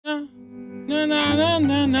Na na na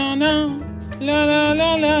na na na. La la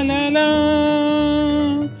la la la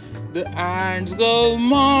la. The ants go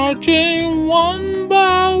marching one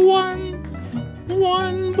by one,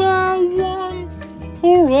 one by one.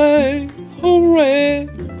 Hooray, hooray,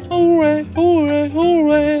 hooray, hooray,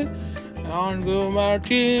 hooray. Ants go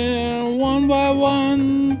marching one by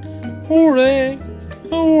one. Hooray,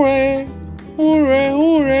 hooray, hooray,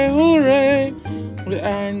 hooray, hooray. The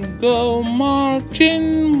ants go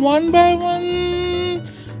marching one by one.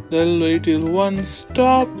 The little ones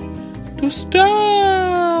stop to stop.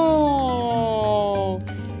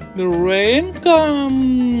 The rain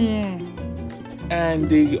comes and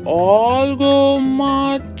they all go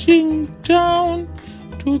marching down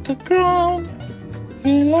to the ground.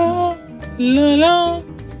 La la la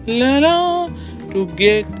la la to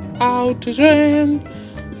get out the rain.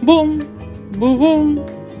 Boom, boom, boom,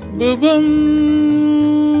 boom, boom.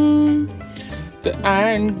 The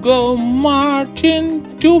ants go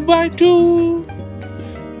marching two by two,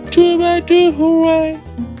 two by two, hooray,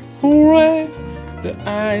 hooray. The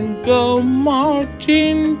ants go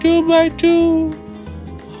marching two by two,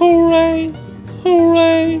 hooray,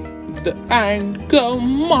 hooray. The ants go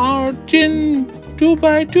marching two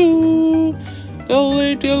by two. The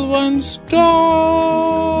little ones stop,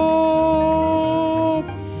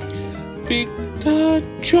 pick the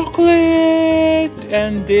chocolate,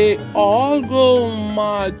 and they all go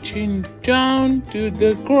marching down to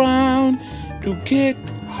the ground to get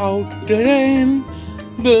out the rain.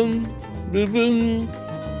 Boom, boom, boom.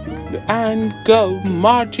 The ants go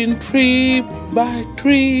marching three by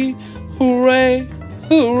three. Hooray,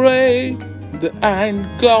 hooray. The ants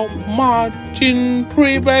go marching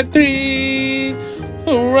three by three.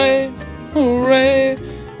 Hooray, hooray.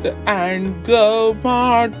 The ants go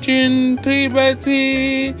marching three by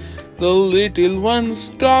three. The little ones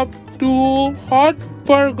stop to hot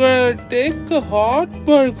burger. Take a hot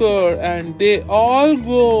burger, and they all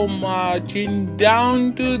go marching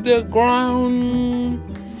down to the ground.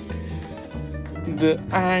 The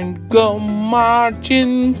ants go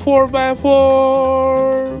marching four by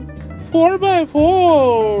four, four by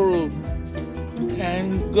four,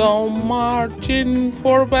 and go marching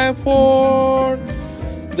four by four.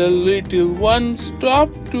 The little ones stop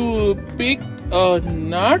to pick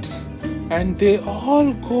nuts, and they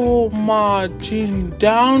all go marching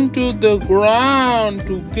down to the ground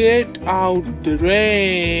to get out the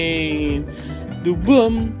rain. The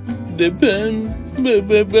boom, the boom, boom,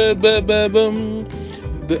 boom, boom, boom, boom, boom.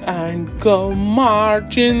 The ants go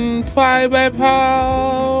marching five by five.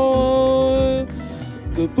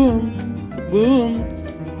 The boom, boom,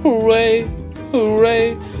 hooray,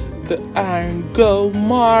 hooray. The ants go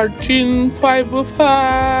marching five by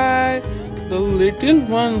five. The little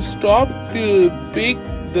ones stop to pick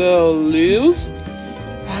the leaves,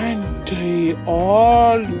 and they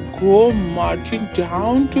all go marching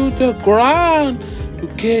down to the ground to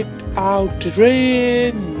get out the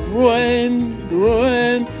rain, rain,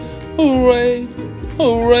 rain. Hooray,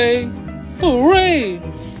 hooray, hooray.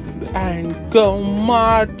 The ants go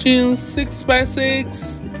marching six by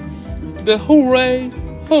six. The hooray,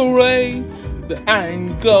 hooray. The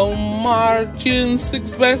ants go marching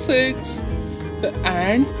six by six. The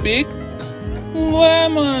ant pick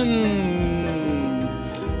lemon.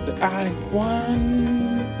 The ant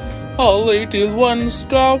one. A little one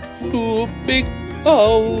stopped to pick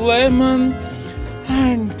a lemon,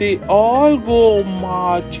 and they all go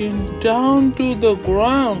marching down to the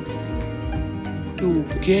ground to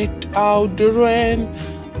get out the rain.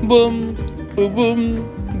 Boom, boom, boom,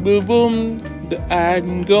 boom, boom. The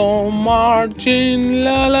ants go marching,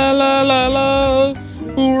 la la la la la.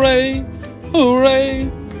 Hooray, hooray,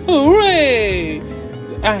 hooray.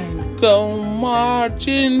 The ants go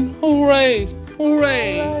marching, hooray,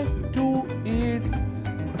 hooray. I like to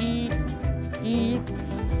eat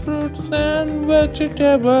fruits and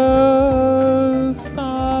vegetables.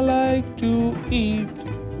 I like to eat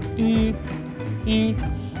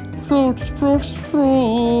fruits, fruits,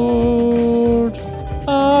 fruits.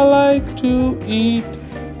 I like to eat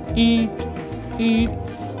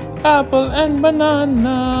apple and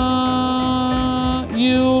banana.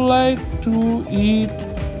 You like to eat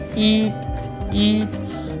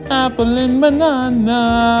apple and banana.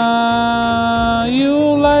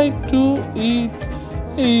 You like to eat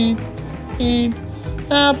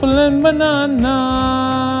apple and banana.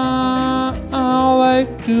 I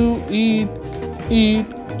like to eat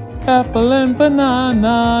apple and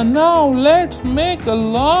banana. Now let's make a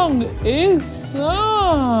long A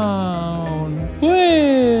sound.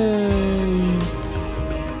 Wait.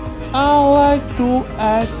 I like to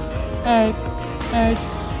add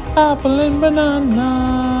apple and banana.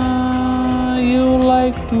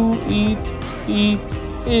 to eat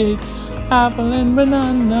apple and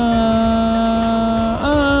banana.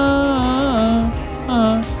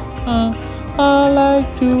 I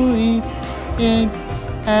like to eat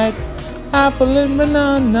apple and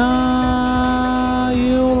banana.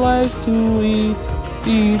 You like to eat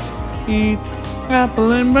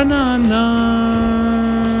apple and banana.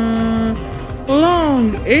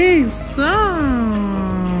 Long A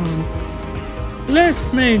sound. Let's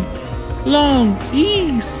make long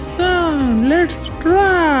E sound. Let's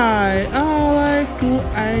try. I like to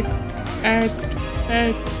eat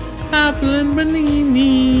apple and banana.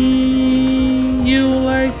 You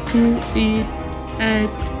like to eat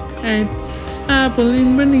apple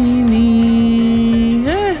and banana.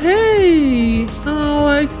 Hey, hey, I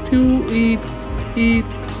like to eat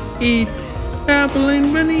apple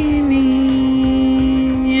and banana.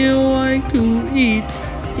 You like to eat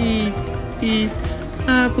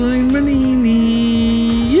apple and banana.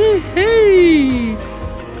 Yeah, hey,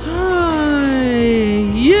 hi,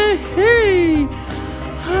 yeah, hey.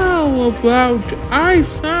 How about I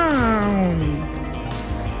sound?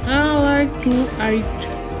 I like to eat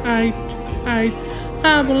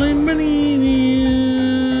apple and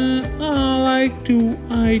banana. I like to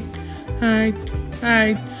eat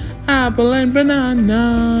apple and banana.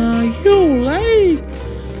 You like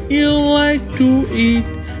to eat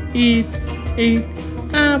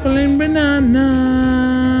apple and banana.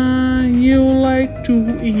 You like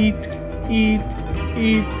to eat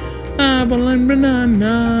apple and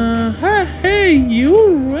banana. Hey, hey,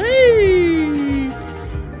 you right.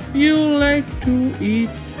 You like to eat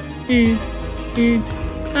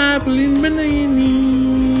apple and banana.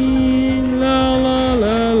 La la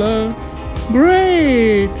la la.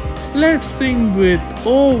 Great. Let's sing with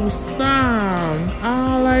O sound.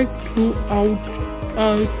 I like to out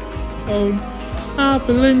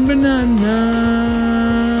apple and banana.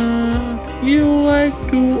 You like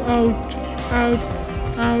to out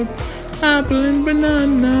apple and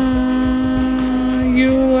banana.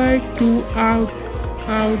 You like to out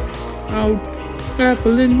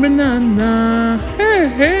apple and banana. Hey,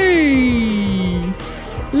 hey,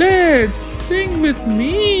 let's sing with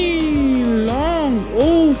me. Long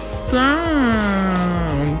O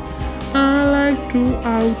sound. I like to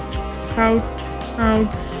out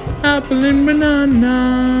apple and banana.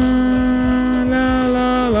 La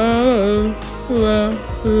la la la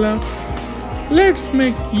la. Let's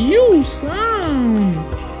make U sound.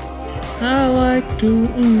 I like to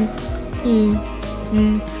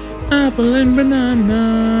apple and banana.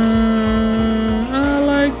 I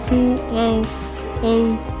like to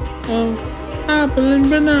apple and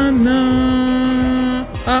banana.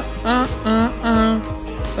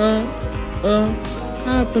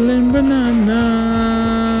 Apple and banana.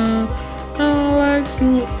 I like to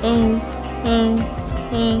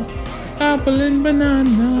apple and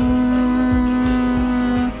banana.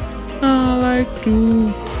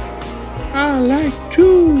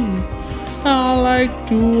 I like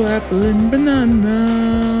to apple and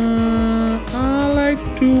banana. I like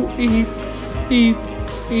to eat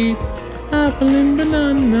apple and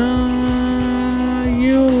banana.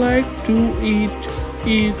 You like to eat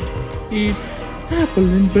apple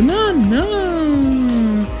and banana.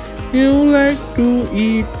 You like to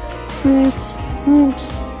eat fruits,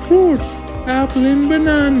 apple and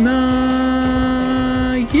banana.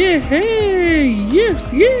 Yeah, hey,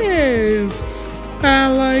 yes. I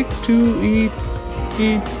like to eat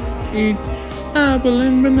apple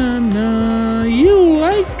and banana. You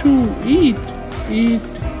like to eat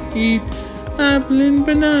apple and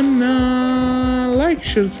banana. Like,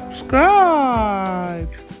 share, subscribe.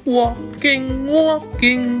 Walking,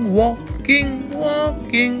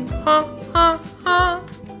 ha ha ha,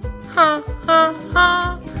 ha ha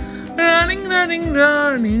ha. Running,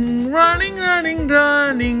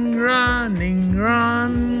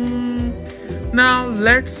 run. Now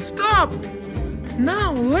let's stop.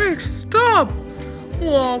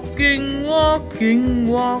 Walking,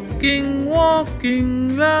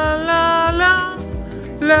 la la la,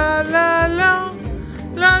 la la la,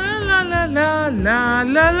 la la la la la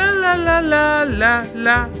la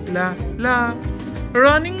la la.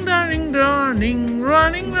 Running.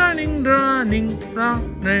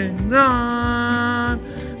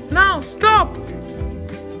 Now stop.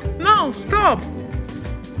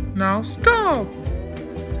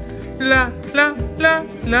 La la la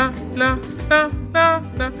la la la la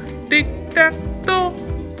la. Tic tac toe,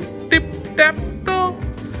 tip tap toe.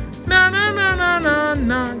 Na na na na na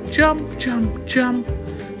na. Jump.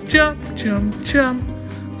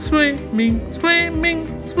 Swimming.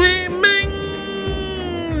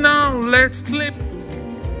 Now let's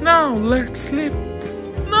sleep.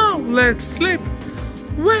 let's sleep.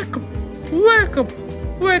 Wake up, wake up,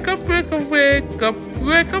 wake up, wake up, wake up,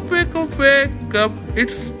 wake up, wake up, wake up.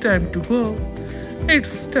 It's time to go.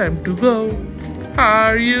 It's time to go.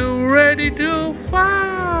 Are you ready to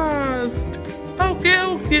fast? Okay,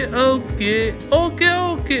 okay, okay, okay,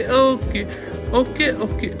 okay, okay, okay,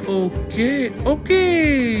 okay, okay,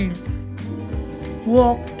 okay.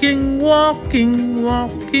 Walking, walking,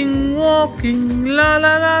 walking, walking, la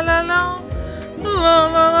la la la la, la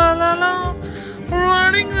la la la la.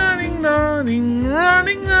 Running, running, running,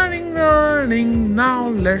 running, running, running. Now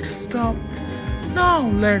let's stop. Now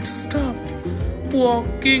let's stop.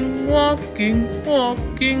 Walking, walking,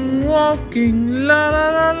 walking, walking, la la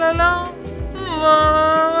la la la, la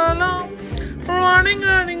la la la. Running,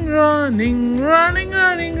 running, running, running,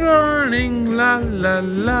 running, running, la la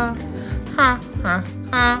la. Ha ha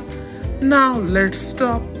ha. Now let's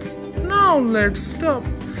stop. Now let's stop.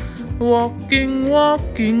 Walking,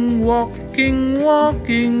 walking, walking,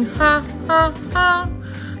 walking, ha ha ha.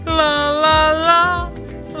 La la la,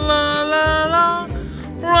 la la la.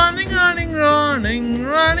 Running, running, running,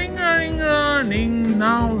 running, running, running.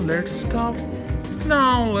 Now let's stop.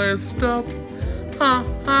 Now let's stop. Ha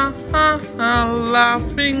ha ha ha.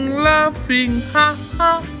 Laughing, laughing, ha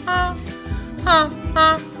ha ha. Ha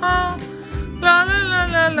ha ha. La la la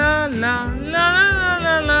la la la la la la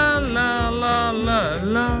la la la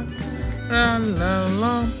la la la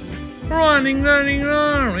la. Running, running,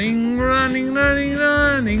 running, running, running,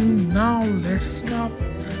 running. Now let's stop.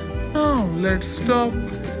 Now let's stop.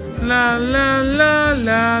 La la la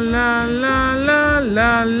la la la la la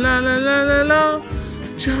la la la la la.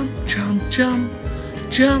 Jump, jump, jump,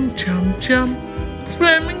 jump, jump, jump.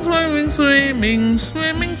 Swimming, swimming, swimming,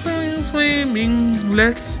 swimming, swimming, swimming.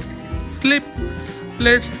 Let's sleep.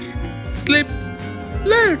 Let's sleep.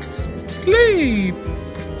 Let's sleep.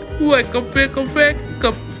 Wake up, wake up, wake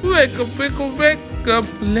up, wake up, wake up, wake up.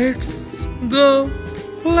 Let's go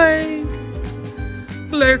play.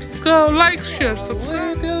 Let's go. Like, share,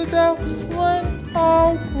 subscribe. Little ducks went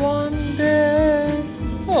out one day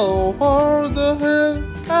over the hill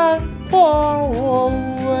and far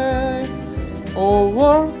away,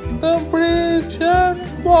 over the bridge and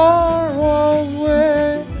far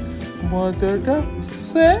away. Mother duck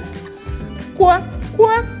said, quack,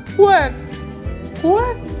 quack, quack,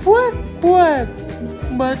 quack, quack, quack,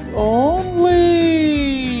 but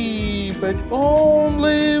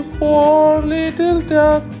only 4 little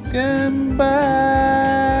duck came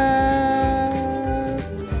back.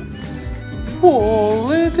 4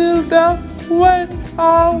 little duck went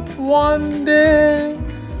out one day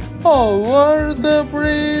over the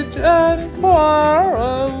bridge and far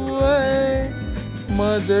away.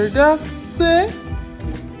 Mother duck said,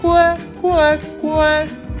 quack, quack, quack,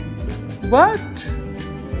 but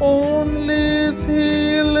only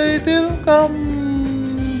 3 little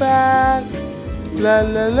come back. La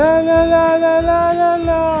la la la la la la la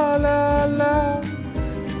la la la.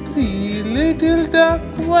 3 little duck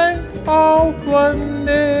went out one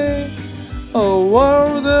day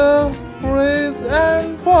over the bridge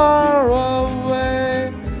and far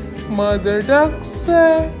away. Mother duck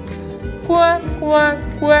said, quack, quack,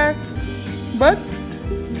 quack, but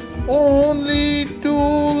only 2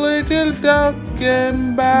 little duck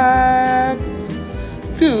came back.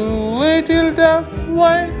 2 little duck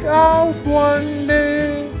went out one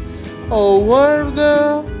day over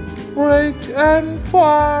the bridge and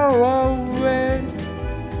far away.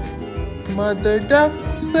 Mother duck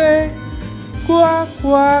said, quack,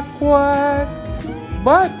 quack, quack,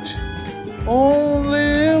 but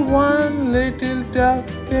only 1 little duck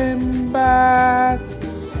came back.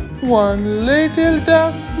 1 little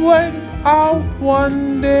duck went out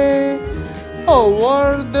one day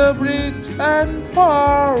over the bridge and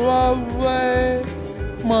far away.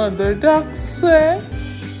 Mother duck said,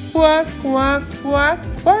 quack, quack, quack,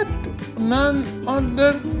 but none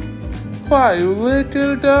other 5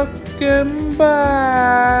 little duck came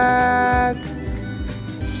back.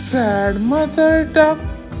 Sad mother duck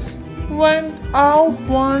went out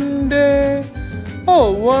one day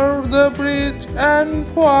over the bridge and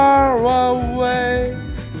far away.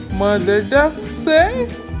 Mother duck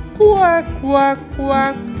said, quack, quack,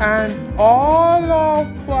 quack, and all of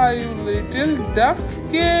 5 little duck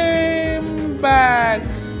came back.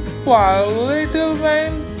 5 little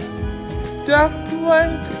duck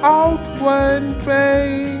went out one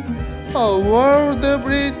way over the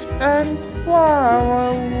bridge and far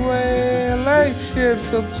away. Like, share,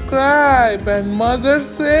 subscribe. And mother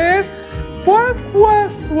said, quack,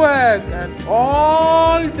 quack, quack, and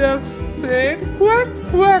all ducks said, quack,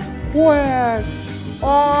 quack, quack.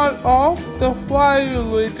 all of the 5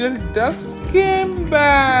 little ducks came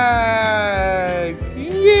back.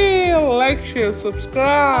 Yay! Like, share,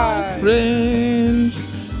 subscribe. Friends,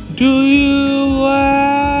 do you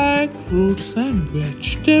like fruits and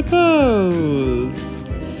vegetables?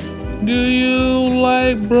 Do you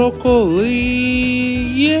like broccoli?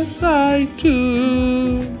 Yes, I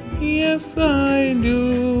do. Yes, I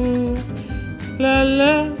do. La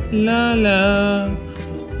la la la.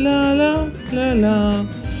 La la la la.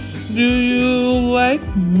 Do you like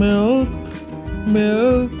milk?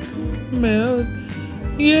 Milk, milk.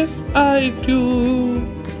 Yes, I do.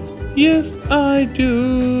 Yes, I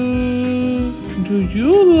do. Do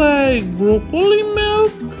you like broccoli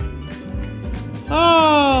milk?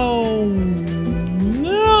 Oh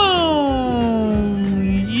no!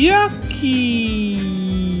 Yucky!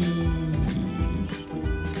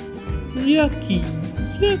 Yucky!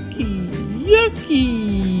 Yucky! Yucky!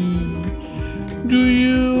 Do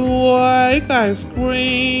you like ice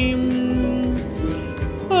cream?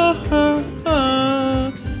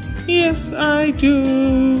 Yes, I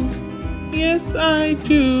do. Yes, I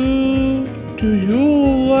do. Do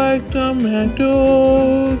you like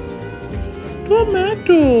tomatoes?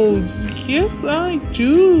 Tomatoes. Yes, I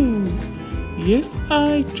do. Yes,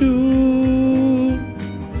 I do.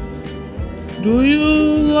 Do you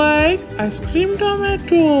like ice cream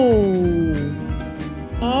tomato?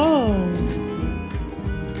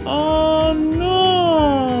 Oh no!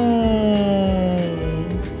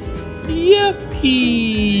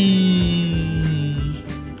 Yucky!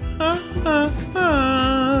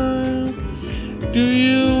 Do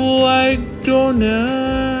you like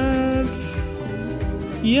donuts?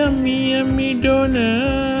 Yummy, yummy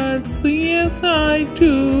donuts. Yes, I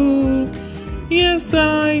do. Yes,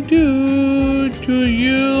 I do. Do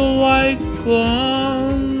you like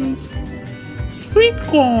corns? Sweet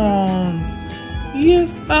corns.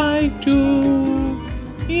 Yes, I do.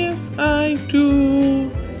 Yes, I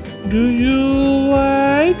do. Do you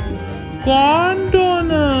like corn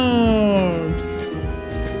donuts?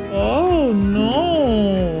 Oh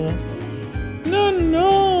no. No,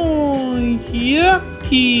 no.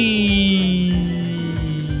 Yucky.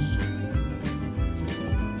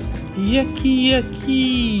 Yucky,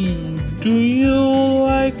 yucky. Do you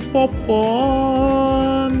like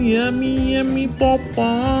popcorn? Yummy, yummy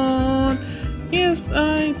popcorn. Yes,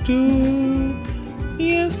 I do.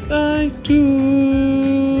 Yes, I do.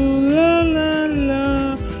 La la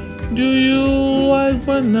la. Do you like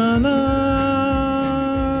bananas?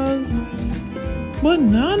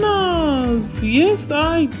 Bananas. Yes,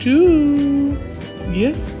 I do.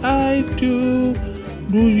 Yes, I do.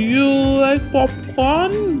 Do you like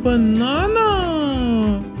popcorn? Banana.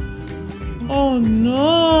 Oh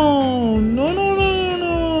no. No, no, no, no,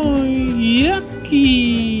 no. Yucky.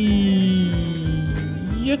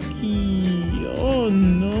 Yucky. Oh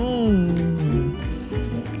no.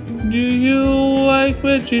 Do you like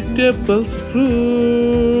vegetables,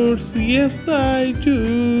 fruits? Yes, I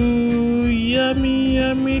do. Yummy,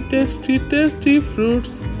 yummy, tasty, tasty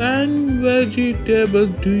fruits and vegetables.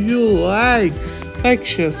 Do you like? Like,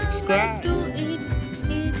 share, subscribe. To eat,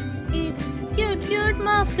 cute, cute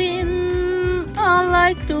muffin. I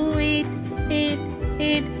like to eat,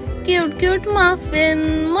 cute, cute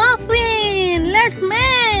muffin. Muffin, let's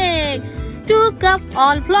make 2 cup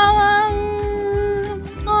all flour,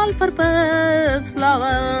 all-purpose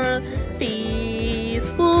flour.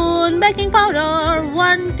 Teaspoon baking powder,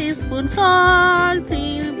 1 teaspoon salt,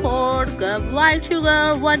 3/4 cup white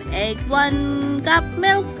sugar, 1 egg, 1 cup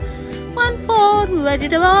milk, 1/4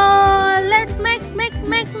 vegetable. Let's make.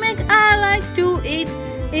 I like to eat,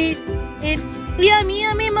 yummy,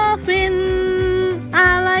 yummy muffin.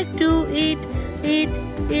 I like to eat,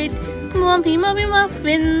 muffin,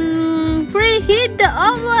 muffin. Preheat the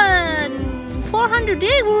oven, 400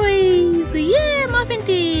 degrees. Yeah, muffin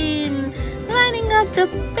tin. Lining up the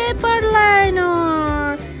paper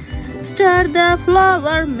liner. Stir the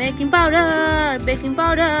flour, baking powder,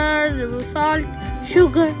 salt,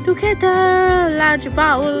 sugar together. Large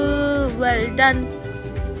bowl. Well done.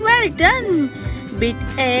 Beat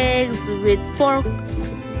eggs with fork.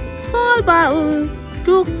 Small bowl.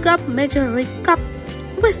 2 cup measuring cup.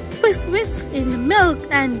 Whisk in milk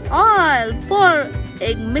and oil. Pour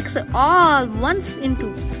egg mixer all once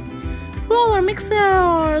into flour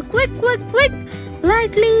mixer. Quick.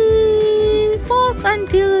 Lightly fork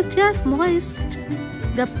until just moist.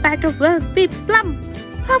 The batter will be plump,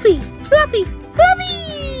 fluffy.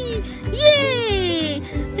 Yay!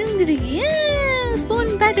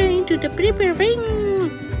 Spoon batter into the preparing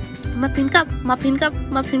muffin cup.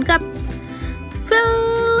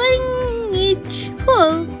 Filling each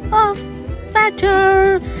full of batter.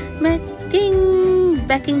 batter.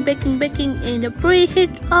 Baking in a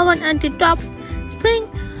preheat oven until top. Spring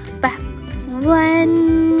back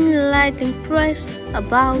when lighting press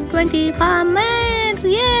about 25 minutes.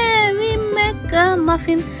 Yeah, we make a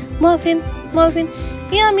muffin.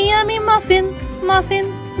 Yummy muffin.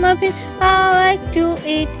 I like to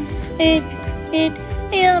eat.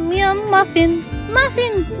 Yum muffin.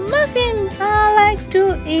 I like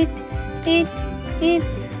to eat.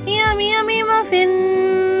 Yummy muffin.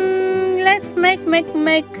 Let's make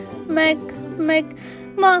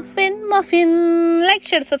muffin. Like,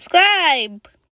 share, subscribe.